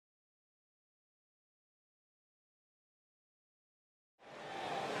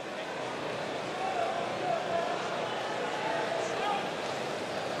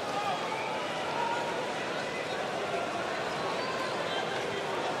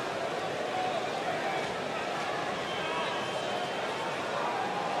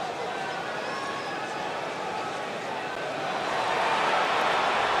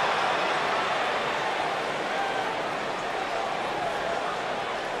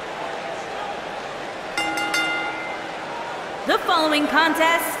The following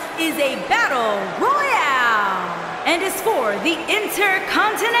contest is a battle royale and is for the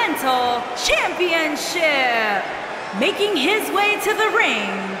Intercontinental Championship. Making his way to the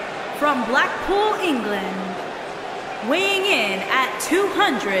ring from Blackpool, England, weighing in at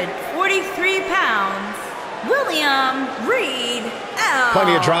 243 pounds, William Reed L.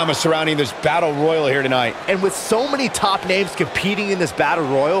 Plenty of drama surrounding this battle royal here tonight. And with so many top names competing in this battle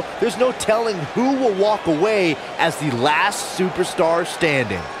royal, there's no telling who will walk away as the last superstar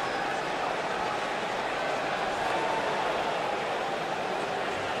standing.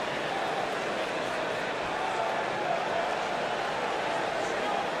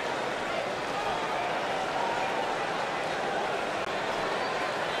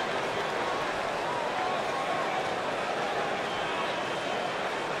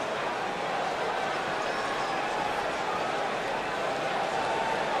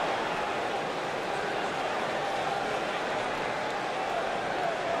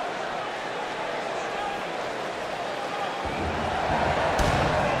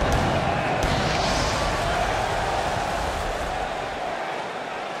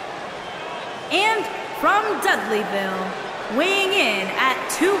 And from Dudleyville, weighing in at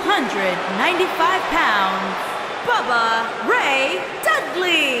 295 pounds, Bubba Ray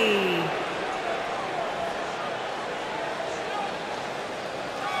Dudley.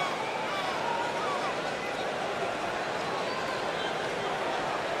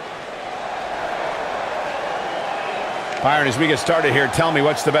 Byron, as we get started here, tell me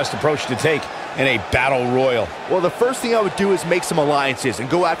what's the best approach to take in a battle royal? Well, the first thing I would do is make some alliances and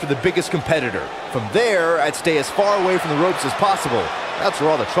go after the biggest competitor. From there, I'd stay as far away from the ropes as possible. That's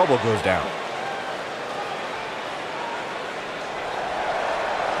where all the trouble goes down.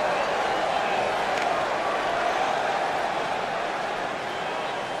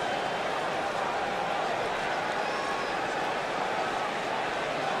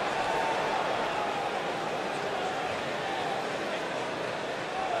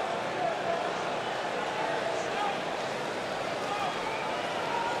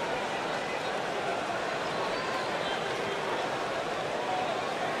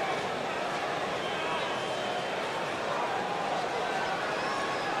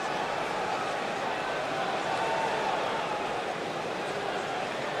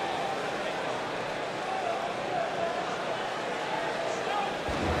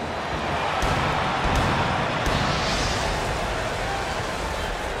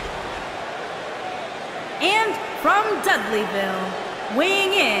 And from Dudleyville,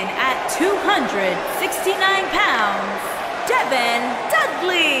 weighing in at 269 pounds, Devin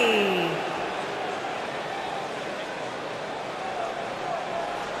Dudley.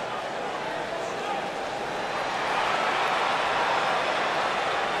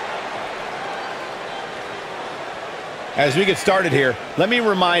 As we get started here, let me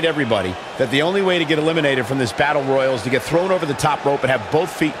remind everybody that the only way to get eliminated from this battle royal is to get thrown over the top rope and have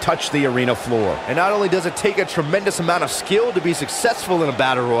both feet touch the arena floor. And not only does it take a tremendous amount of skill to be successful in a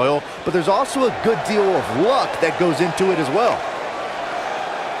battle royal, but there's also a good deal of luck that goes into it as well.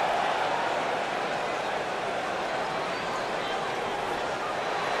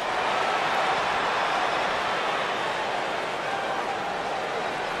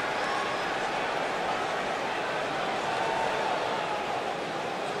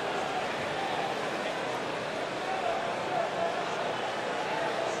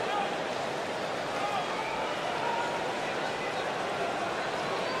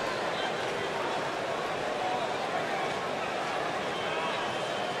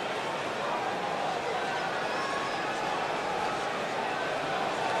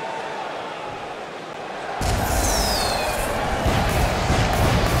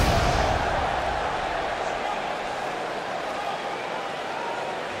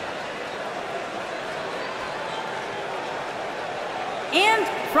 And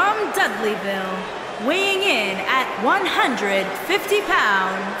from Dudleyville, weighing in at 150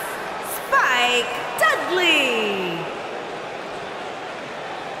 pounds, Spike Dudley.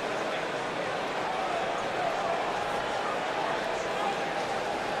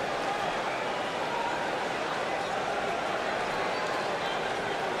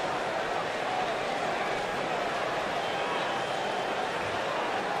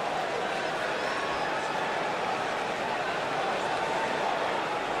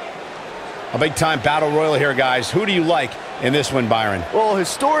 A big-time battle royal here, guys. Who do you like in this one, Byron? Well,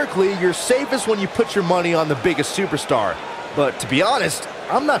 historically, you're safest when you put your money on the biggest superstar. But to be honest,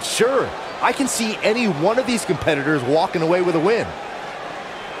 I'm not sure. I can see any one of these competitors walking away with a win.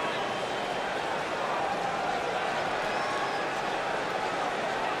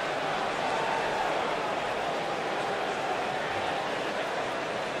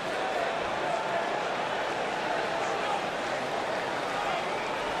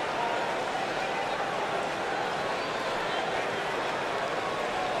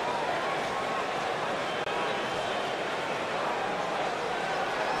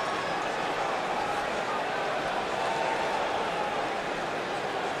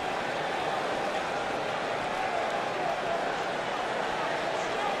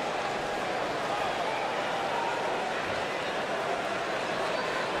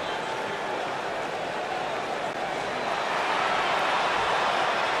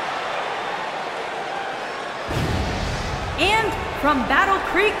 from Battle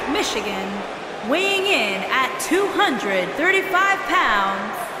Creek, Michigan, weighing in at 235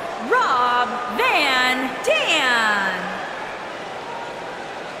 pounds, Rob Van Dam.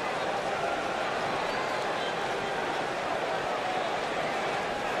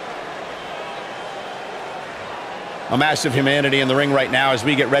 A massive humanity in the ring right now as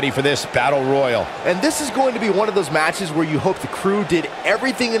we get ready for this Battle Royal. And this is going to be one of those matches where you hope the crew did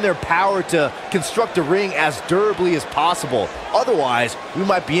everything in their power to construct a ring as durably as possible. Otherwise, we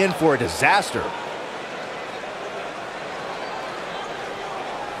might be in for a disaster.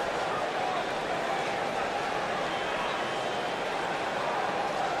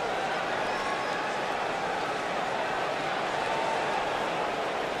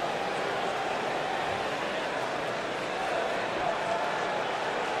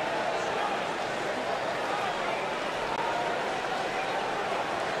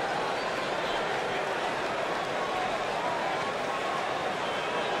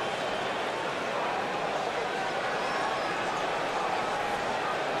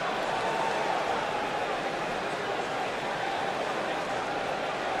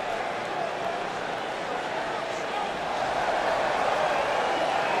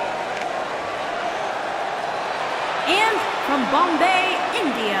 From Bombay,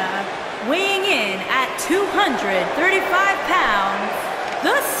 India, weighing in at 235 pounds,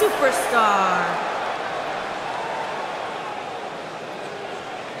 the Superstar.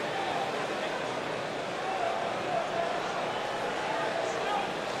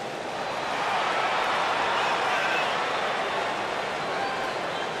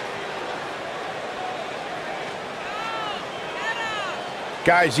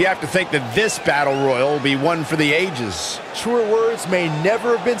 Guys, you have to think that this Battle Royal will be one for the ages. Truer words may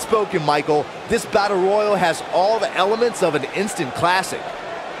never have been spoken, Michael. This Battle Royal has all the elements of an instant classic.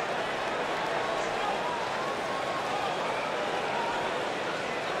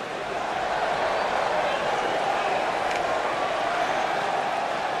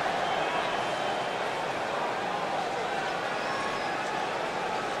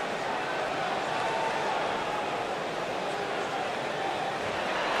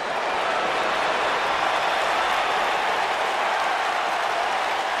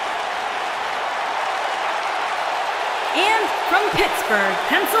 From Pittsburgh,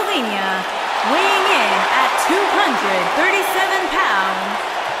 Pennsylvania, weighing in at 237 pounds,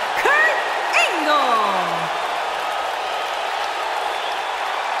 Kurt Angle.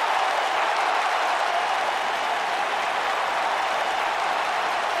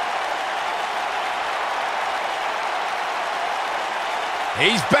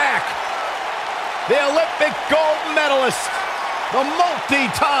 He's back. The Olympic gold medalist, the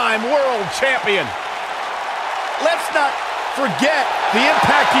multi-time world champion. Let's not forget the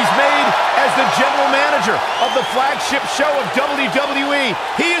impact he's made as the general manager of the flagship show of WWE.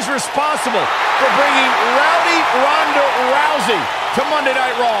 He is responsible for bringing Rowdy Ronda Rousey to Monday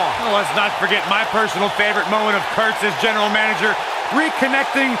Night Raw. Well, let's not forget my personal favorite moment of Kurt's as general manager,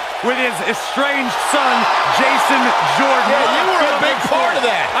 reconnecting with his estranged son, Jason Jordan. Yeah, you were a big part of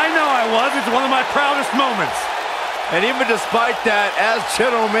that. I know I was. It's one of my proudest moments. And even despite that, as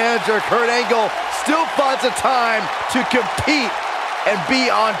general manager, Kurt Angle still finds the time to compete and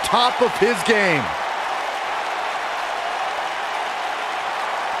be on top of his game.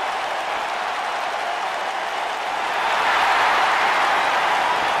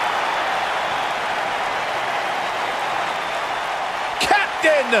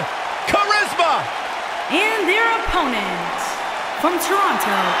 Captain Charisma! And their opponent, from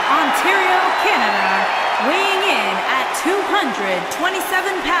Toronto, Ontario, Canada, weighing in at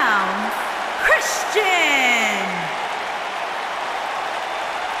 227 pounds, Christian!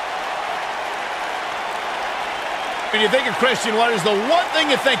 When you think of Christian, what is the one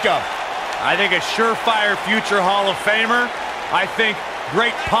thing you think of? I think a surefire future Hall of Famer. I think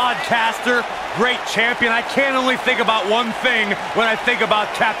great podcaster, great champion. I can't only think about one thing when I think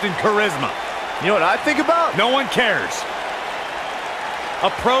about Captain Charisma. You know what I think about? No one cares. A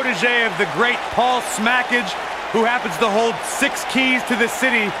protege of the great Paul Smackage, who happens to hold 6 keys to the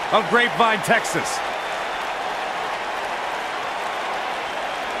city of Grapevine, Texas.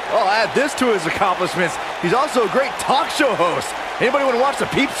 Well, add this to his accomplishments. He's also a great talk show host. Anybody want to watch the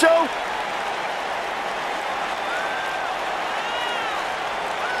Peep Show?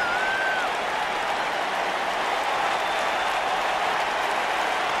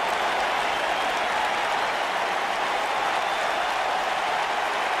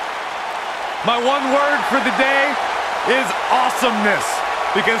 My one word for the day is awesomeness,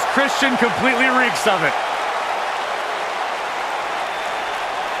 because Christian completely reeks of it.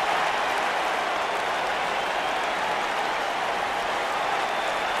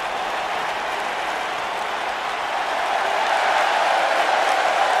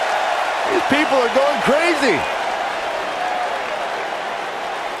 people are going crazy.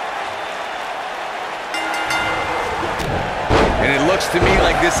 And it looks to me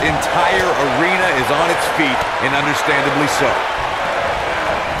like this entire arena is on its feet, and understandably so.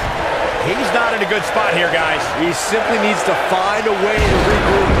 He's not in a good spot here, guys. He simply needs to find a way to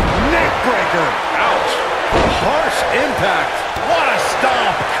regroup. Neckbreaker. Ouch. Harsh impact. What a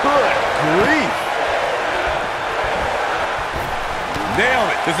stomp. Good grief. Nailed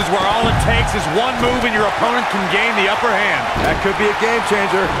it. This is where all it takes is one move and your opponent can gain the upper hand. That could be a game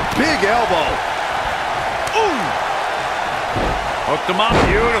changer. Big elbow. Ooh! Hooked him up.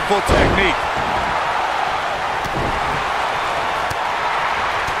 Beautiful technique.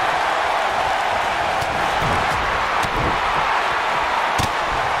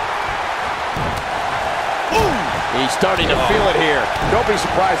 He's starting to feel it here. Don't be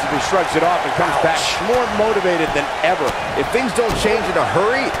surprised if he shrugs it off and comes back more motivated than ever. If things don't change in a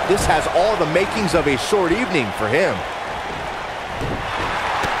hurry, this has all the makings of a short evening for him.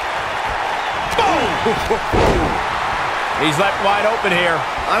 He's left wide open here.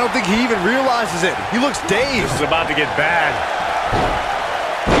 I don't think he even realizes it. He looks dazed. This is about to get bad.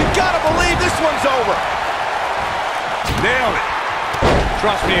 You've got to believe this one's over. Nailed it.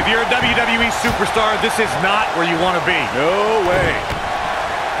 Trust me, if you're a WWE superstar, this is not where you want to be. No way.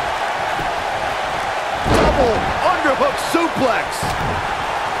 Double underhook suplex.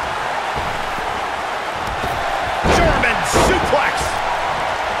 German suplex.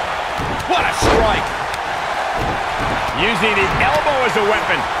 What a strike. Using the elbow as a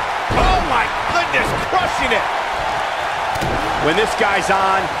weapon. Oh my goodness, crushing it. When this guy's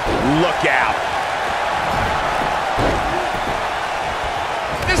on, look out.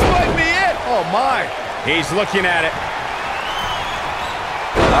 This might be it. Oh my. He's looking at it.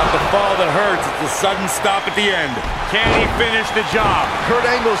 Not the fall that hurts, it's the sudden stop at the end. Can he finish the job? Kurt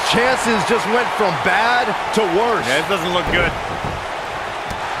Angle's chances just went from bad to worse. Yeah, this doesn't look good.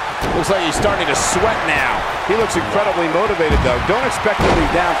 Looks like he's starting to sweat now. He looks incredibly motivated, though. Don't expect him to be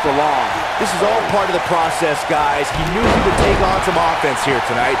down for long. This is all part of the process, guys. He knew he would take on some offense here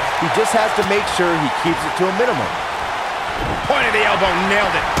tonight. He just has to make sure he keeps it to a minimum. Point of the elbow,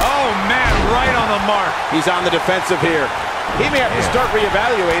 nailed it. Oh, man, right on the mark. He's on the defensive here. He may have to start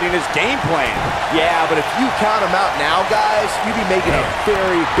reevaluating his game plan. Yeah, but if you count him out now, guys, you'd be making a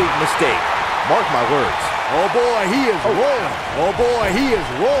very big mistake. Mark my words. Oh, boy, he is rolling. Oh, boy, he is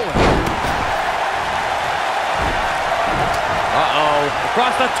rolling. Uh-oh.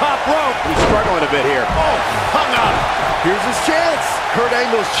 Across the top rope. He's struggling a bit here. Oh, hung up. Here's his chance. Kurt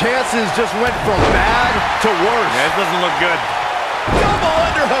Angle's chances just went from bad to worse. Yeah, this doesn't look good. Double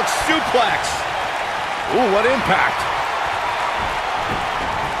underhook suplex. Ooh, what impact.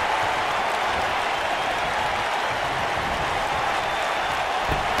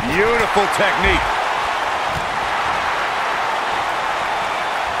 Beautiful technique.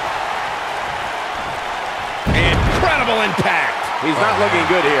 Incredible impact. He's not looking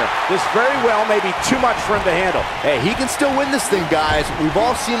good here. This very well may be too much for him to handle. Hey, he can still win this thing, guys. We've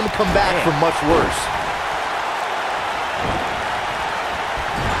all seen him come back from much worse.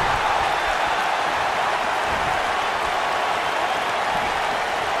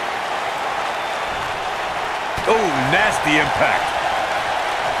 Oh, nasty impact.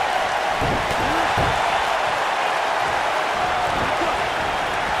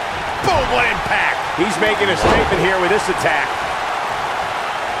 Boom, what impact. He's making a statement here with this attack.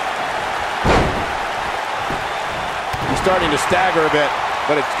 He's starting to stagger a bit,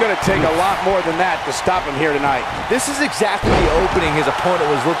 but it's going to take a lot more than that to stop him here tonight. This is exactly the opening his opponent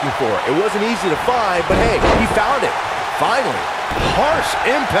was looking for. It wasn't easy to find, but hey, he found it. Finally. Harsh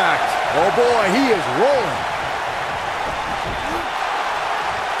impact. Oh boy, he is rolling.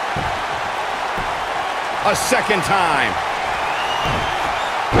 A second time.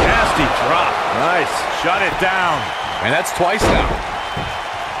 Nasty drop. Nice. Shut it down. And that's twice now.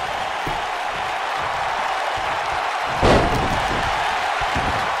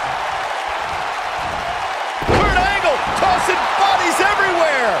 Kurt Angle tossing bodies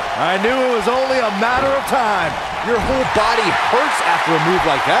everywhere. I knew it was only a matter of time. Your whole body hurts after a move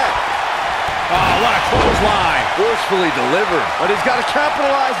like that. Oh, what a clothesline. Forcefully delivered. But he's got to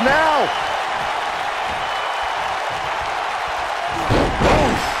capitalize now.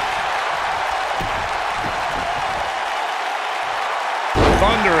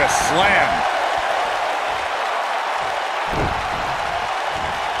 Thunderous slam.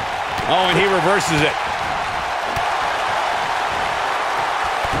 Oh, and he reverses it.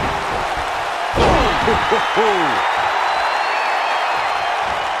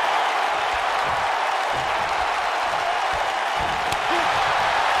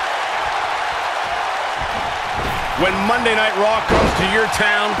 When Monday Night Raw comes to your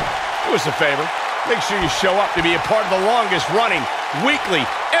town, do us a favor. Make sure you show up to be a part of the longest-running, weekly,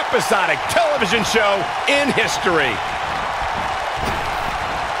 episodic television show in history.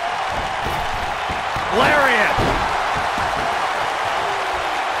 Lariat!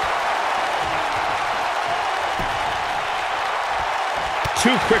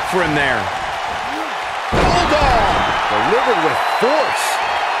 Too quick for him there. Bulldog! Delivered with force.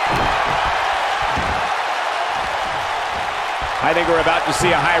 I think we're about to see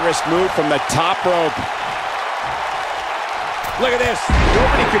a high-risk move from the top rope. Look at this.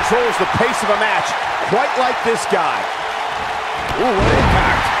 Nobody controls the pace of a match quite like this guy. Ooh, what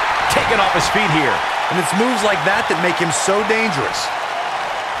impact. Taken off his feet here. And it's moves like that that make him so dangerous.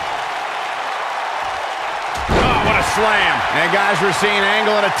 Oh, what a slam. And guys, we're seeing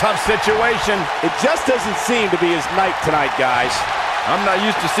Angle in a tough situation. It just doesn't seem to be his night tonight, guys. I'm not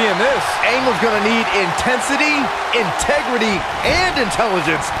used to seeing this. Angle's gonna need intensity, integrity, and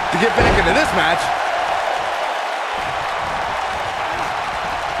intelligence to get back into this match.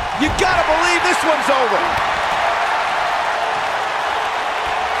 You gotta believe this one's over.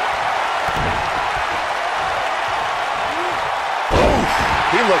 Oof,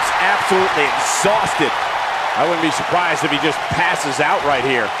 he looks absolutely exhausted. I wouldn't be surprised if he just passes out right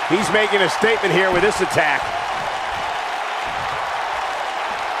here. He's making a statement here with this attack.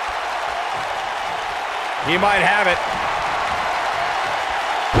 He might have it.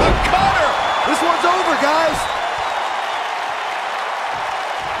 The cutter! This one's over, guys.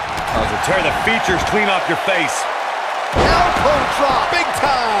 Oh, to tear the features clean off your face. Elbow drop. Big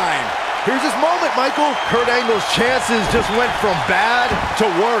time. Here's his moment, Michael. Kurt Angle's chances just went from bad to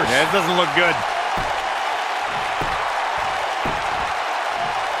worse. Yeah, it doesn't look good.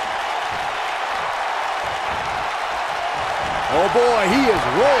 Oh boy, he is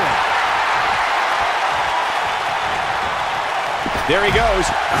rolling. There he goes,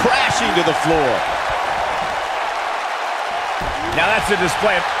 crashing to the floor. Now that's a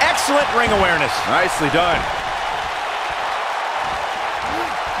display of excellent ring awareness. Nicely done.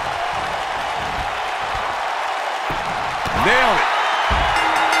 Nailed it.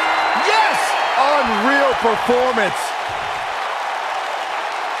 Yes! Unreal performance.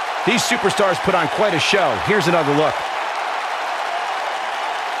 These superstars put on quite a show. Here's another look.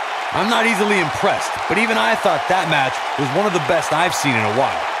 I'm not easily impressed, but even I thought that match was one of the best I've seen in a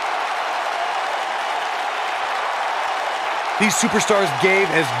while. These superstars gave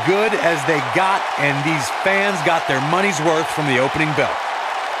as good as they got, and these fans got their money's worth from the opening bell.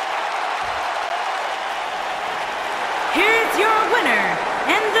 Here's your winner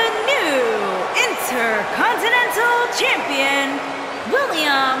and the new Intercontinental Champion,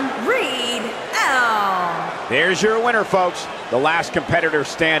 William Regal. There's your winner, folks. The last competitor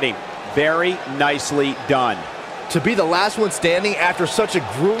standing. Very nicely done. To be the last one standing after such a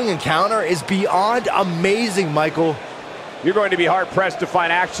grueling encounter is beyond amazing, Michael. You're going to be hard-pressed to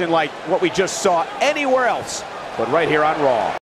find action like what we just saw anywhere else, but right here on Raw.